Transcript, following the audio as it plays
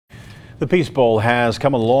The Peace Bowl has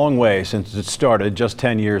come a long way since it started just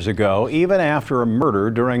 10 years ago. Even after a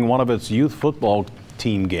murder during one of its youth football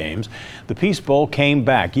team games, the Peace Bowl came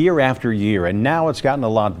back year after year, and now it's gotten a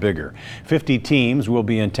lot bigger. 50 teams will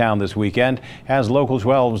be in town this weekend. As Local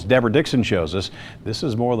 12's Deborah Dixon shows us, this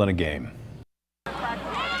is more than a game.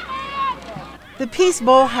 The Peace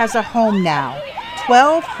Bowl has a home now.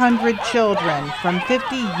 1,200 children from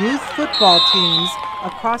 50 youth football teams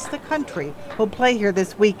across the country will play here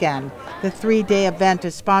this weekend. The three-day event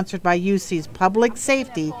is sponsored by UC's public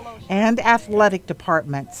safety and athletic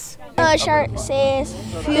departments. The shirt says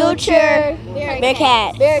Future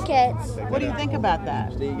Bearcats. Bearcats. What do you think about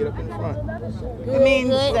that? It means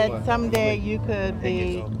that someday you could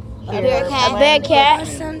be a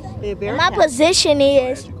Bearcat. My position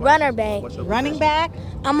is runner back. Running back?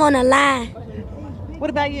 I'm on the line. What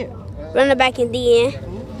about you? Running back in the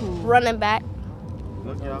end. Running back.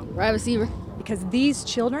 Wide receiver. Because these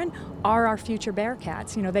children are our future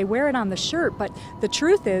Bearcats. You know, they wear it on the shirt, but the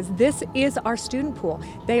truth is this is our student pool.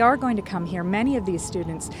 They are going to come here, many of these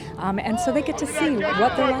students, and so they get to see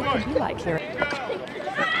what their life could be like here.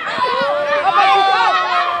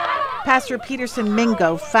 Pastor Peterson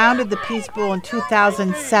Mingo founded the Peace Bowl in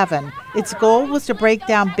 2007. Its goal was to break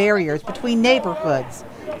down barriers between neighborhoods.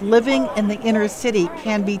 Living in the inner city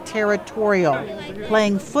can be territorial.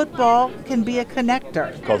 Playing football can be a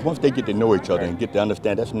connector. Because once they get to know each other and get to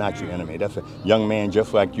understand that's not your enemy, that's a young man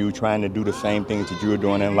just like you trying to do the same things that you're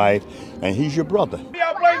doing in life, and he's your brother.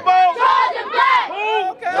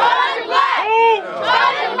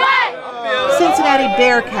 Cincinnati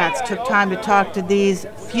Bearcats took time to talk to these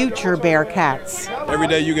future Bearcats. Every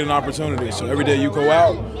day you get an opportunity, so every day you go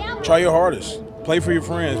out, try your hardest. Play for your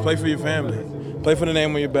friends, play for your family, play for the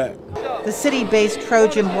name on your back. The city-based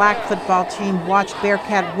Trojan black football team watched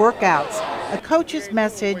Bearcat workouts. A coach's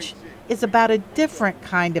message is about a different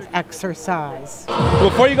kind of exercise.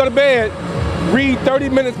 Before you go to bed, read 30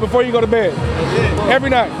 minutes before you go to bed. Every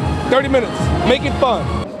night, 30 minutes. Make it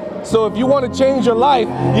fun. So if you want to change your life,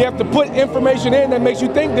 you have to put information in that makes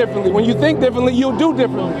you think differently. When you think differently, you'll do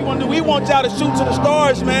differently. We want y'all to shoot to the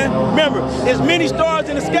stars, man. Remember, there's many stars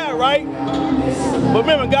in the sky, right? But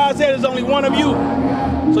remember, God said there's only one of you.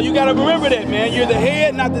 So you got to remember that, man. You're the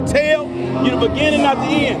head, not the tail. You're the beginning, not the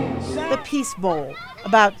end. The Peace Bowl,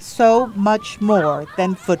 about so much more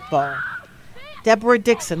than football. Deborah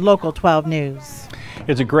Dixon, Local 12 News.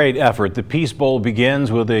 It's a great effort. The Peace Bowl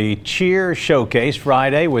begins with a cheer showcase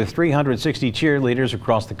Friday with 360 cheerleaders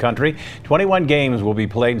across the country. 21 games will be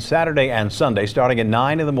played Saturday and Sunday starting at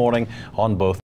 9 in the morning on both